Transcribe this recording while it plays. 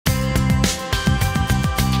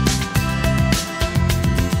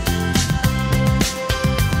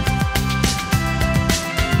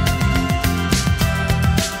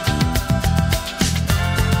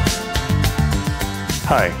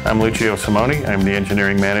Hi, I'm Lucio Simoni. I'm the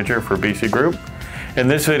Engineering Manager for BC Group. In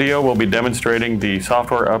this video, we'll be demonstrating the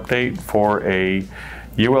software update for a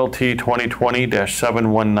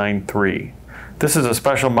ULT-2020-7193. This is a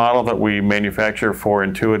special model that we manufacture for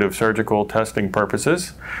intuitive surgical testing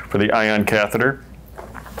purposes for the ION catheter.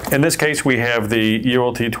 In this case, we have the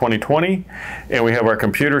ULT-2020 and we have our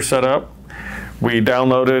computer set up. We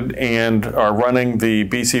downloaded and are running the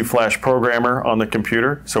BC Flash programmer on the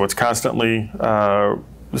computer, so it's constantly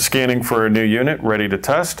scanning for a new unit ready to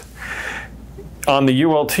test. On the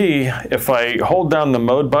ULT, if I hold down the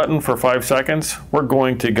mode button for 5 seconds, we're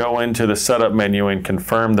going to go into the setup menu and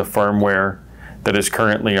confirm the firmware that is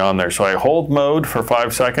currently on there. So I hold mode for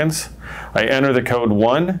 5 seconds, I enter the code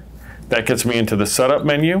 1, that gets me into the setup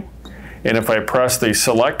menu. And if I press the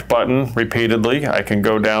select button repeatedly, I can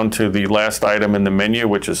go down to the last item in the menu,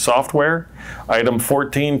 which is software. Item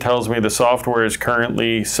 14 tells me the software is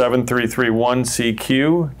currently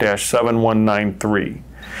 7331CQ-7193.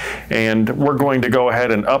 And we're going to go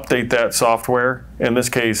ahead and update that software. In this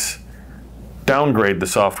case, downgrade the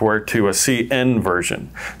software to a CN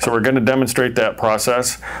version. So we're going to demonstrate that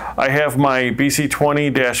process. I have my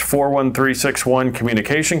BC20-41361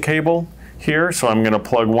 communication cable here, so I'm going to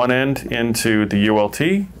plug one end into the ULT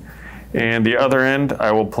and the other end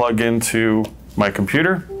I will plug into my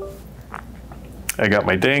computer. I got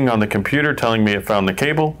my ding on the computer telling me it found the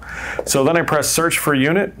cable. So then I press search for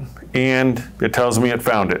unit and it tells me it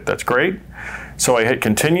found it. That's great. So I hit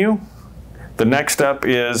continue. The next step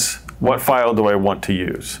is, what file do I want to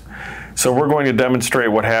use? So we're going to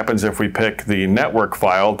demonstrate what happens if we pick the network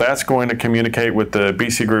file. That's going to communicate with the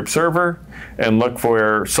BC Group server and look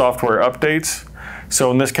for software updates.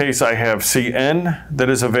 So in this case, I have CN that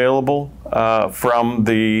is available from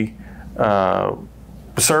the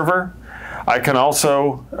server. I can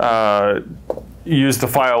also use the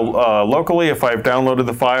file locally if I've downloaded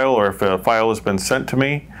the file or if a file has been sent to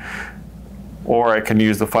me. Or I can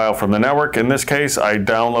use the file from the network. In this case, I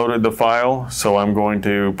downloaded the file, so I'm going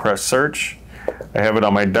to press search. I have it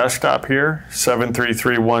on my desktop here,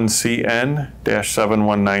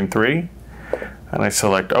 7331CN-7193. And I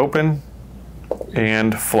select open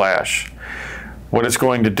and flash. What it's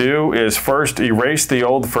going to do is first erase the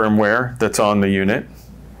old firmware that's on the unit.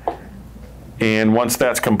 And once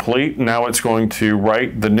that's complete, now it's going to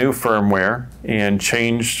write the new firmware and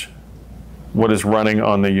change what is running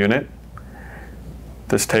on the unit.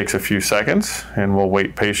 This takes a few seconds and we'll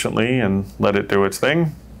wait patiently and let it do its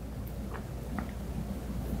thing.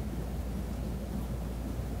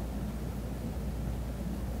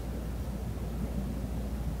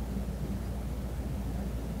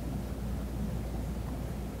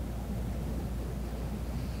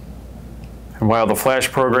 And while the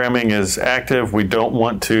flash programming is active, we don't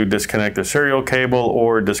want to disconnect the serial cable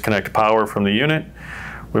or disconnect power from the unit.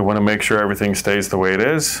 We want to make sure everything stays the way it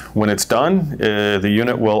is. When it's done, the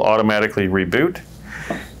unit will automatically reboot.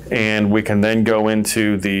 And we can then go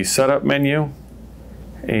into the setup menu.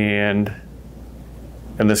 And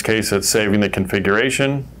in this case, it's saving the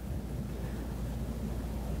configuration.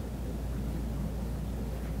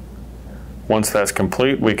 Once that's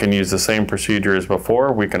complete, we can use the same procedure as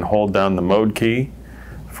before. We can hold down the mode key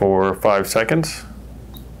for 5 seconds.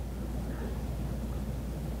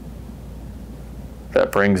 That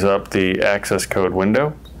brings up the access code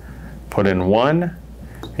window. Put in 1,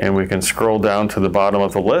 and we can scroll down to the bottom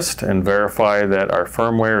of the list and verify that our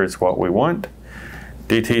firmware is what we want.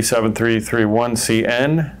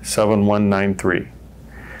 DT7331CN7193.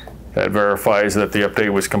 That verifies that the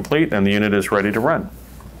update was complete and the unit is ready to run.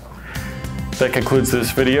 That concludes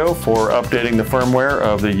this video for updating the firmware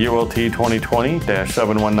of the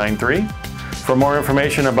ULT-2020-7193. For more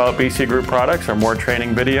information about BC Group products or more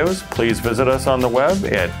training videos, please visit us on the web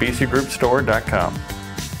at bcgroupstore.com.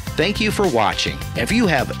 Thank you for watching. If you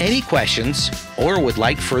have any questions or would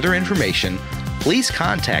like further information, please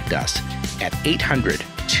contact us at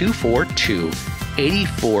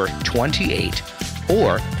 800-242-8428,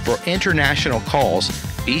 or for international calls,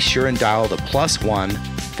 be sure and dial the +1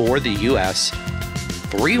 for the US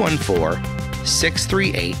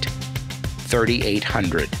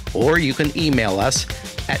 314-638-3800, or you can email us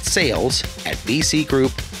at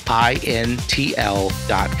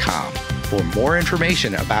sales@bcgroupintl.com. For more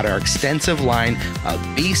information about our extensive line of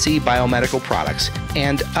BC Biomedical products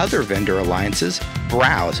and other vendor alliances,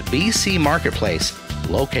 browse BC Marketplace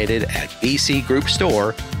located at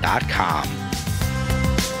bcgroupstore.com.